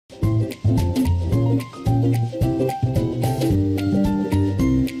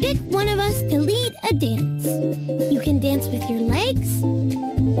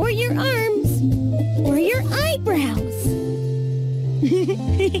All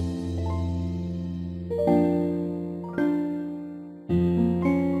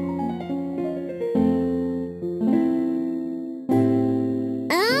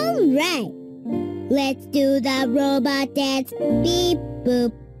right. Let's do the robot dance. Beep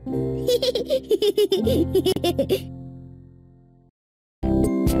boop.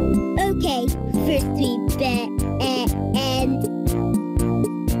 Okay, first we bend.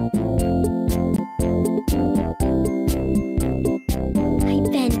 I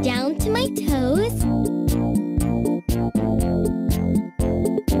bend down to my toes.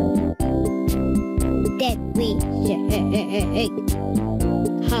 Then we shake.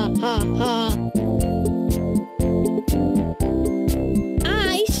 Ha ha ha.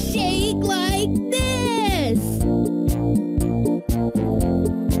 I shake like this.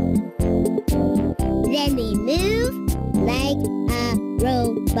 Then we move like a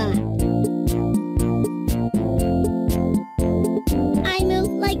robot. I move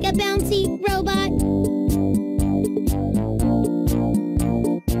like a bouncy robot.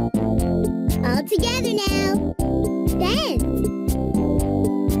 All together now. Dance.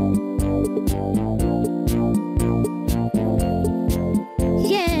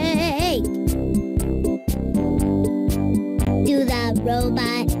 Shake. Do the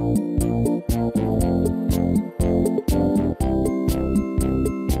robot.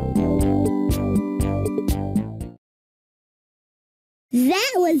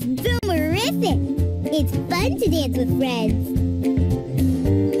 That was boomerific! It's fun to dance with friends.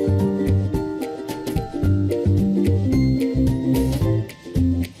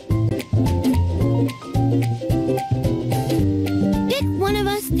 Pick one of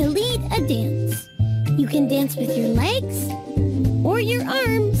us to lead a dance. You can dance with your legs, or your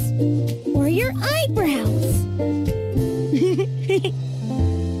arms, or your eyebrows.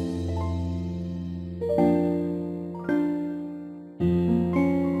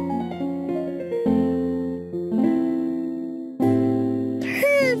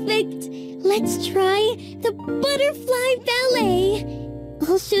 Let's try the butterfly ballet.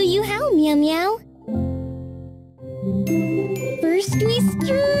 I'll show you how, Meow Meow. First we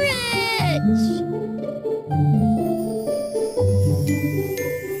stretch.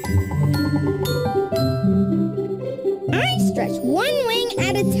 I stretch one wing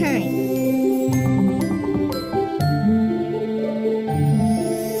at a time.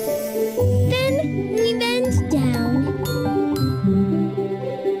 Then we bend down.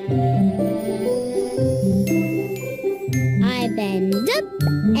 I bend up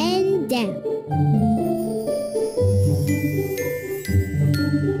and down.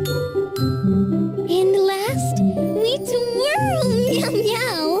 And last, we twirl, Meow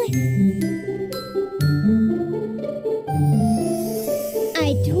Meow.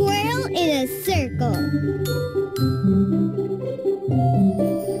 I twirl in a circle.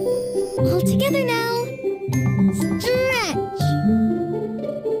 All together now. Stretch.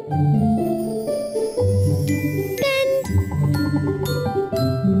 Bend.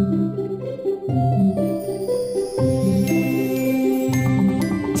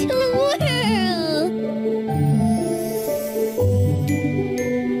 Twirl.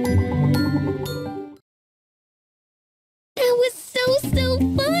 That was so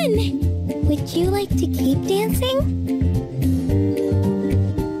fun! Would you like to keep dancing?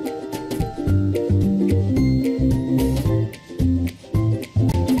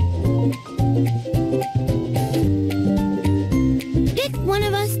 Pick one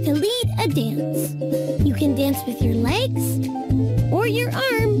of us to lead a dance. You can dance with your legs, or your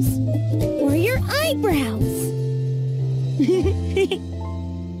arms, or your eyebrows.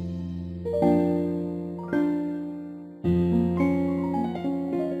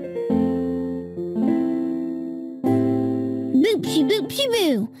 Boopsy boopsy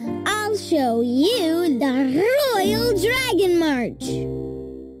boo! I'll show you the Royal Dragon March.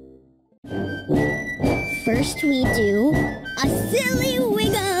 First we do a silly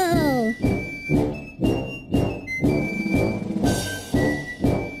wiggle.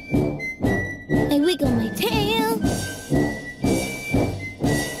 I wiggle my tail.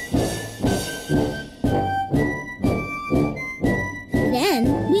 Then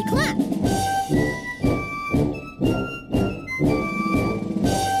we clap.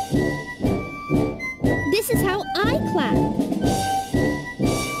 This is how I clap.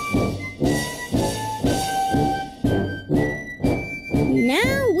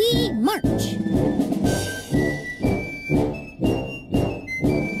 Now we march.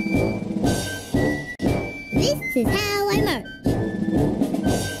 This is how I march.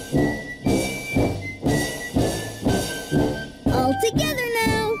 All together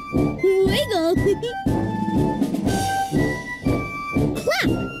now. Wiggle.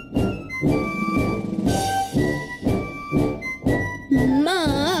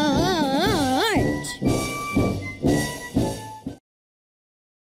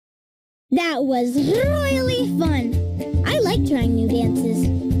 was royally fun. I like trying new dances.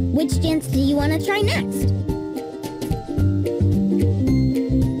 Which dance do you want to try next?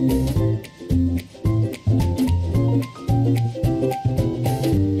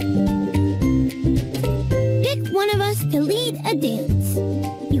 Pick one of us to lead a dance.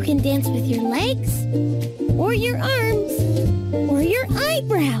 You can dance with your legs, or your arms, or your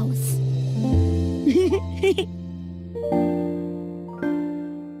eyebrows.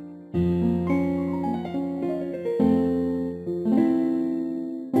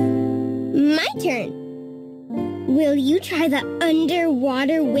 My turn. Will you try the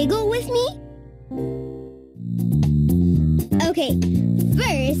underwater wiggle with me? Okay,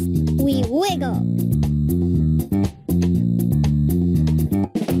 first we wiggle.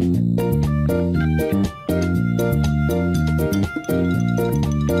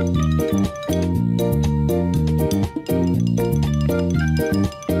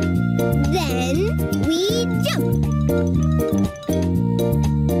 Then we jump.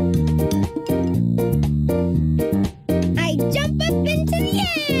 I jump up into the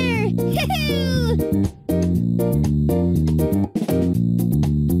air!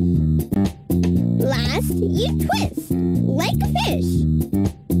 Last, you twist, like a fish.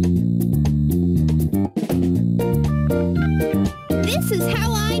 This is how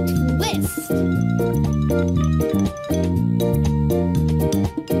I twist.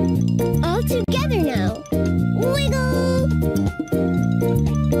 All together now. Wiggle!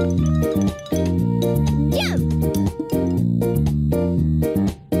 Jump!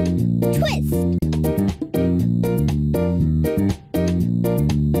 Twist!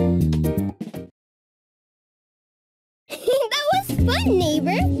 That was fun,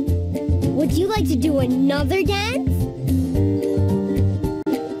 neighbor! Would you like to do another dance?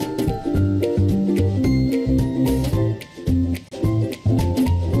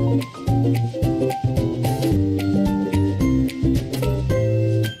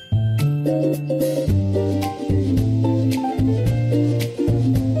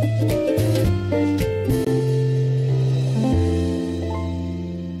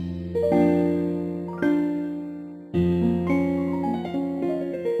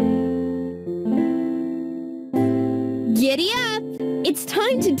 Giddy up! It's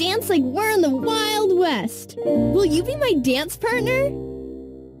time to dance like we're in the Wild West. Will you be my dance partner?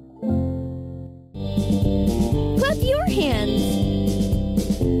 Clap your hands.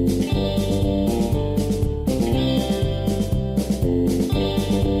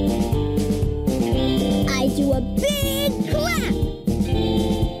 I do a big clap.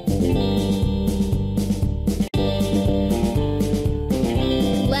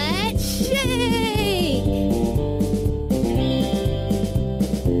 Let's shake!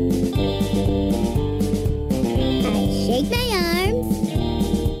 I shake my arms.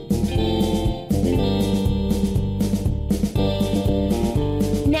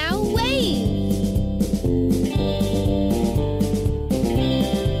 Now wave!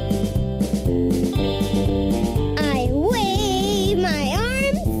 I wave my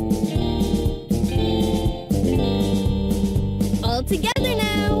arms. All together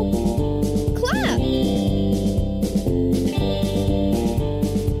now! Clap!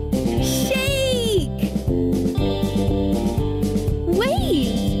 Shake!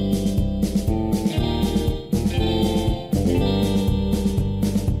 Wave!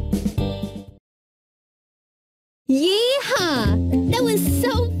 Yeehaw! That was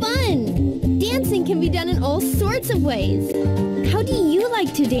so fun! Dancing can be done in all sorts of ways. How do you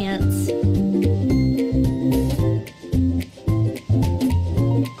like to dance?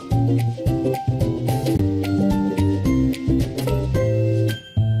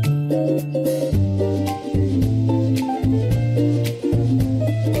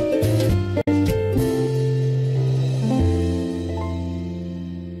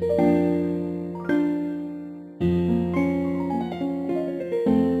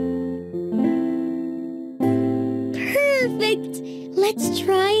 Perfect. Let's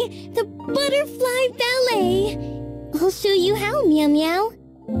try the butterfly ballet. I'll show you how, Meow Meow.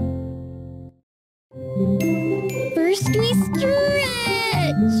 First we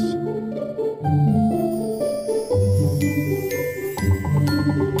stretch.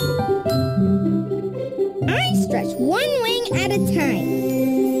 I stretch one wing at a time.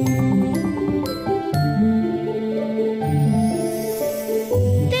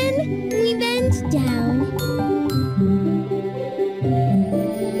 Then we bend down.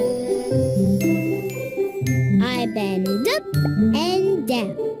 I bend up and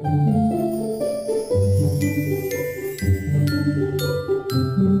down.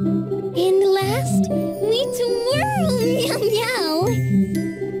 And last, we twirl, Meow Meow.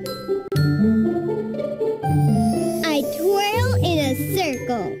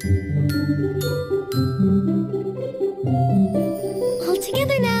 circle. All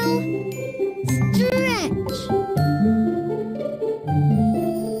together now. Stretch.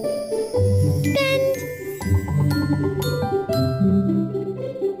 Bend.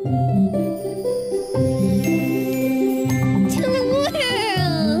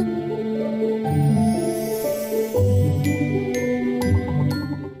 Twirl.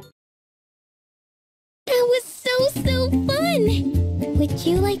 That was so fun! Would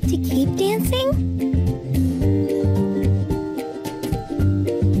you like to keep dancing?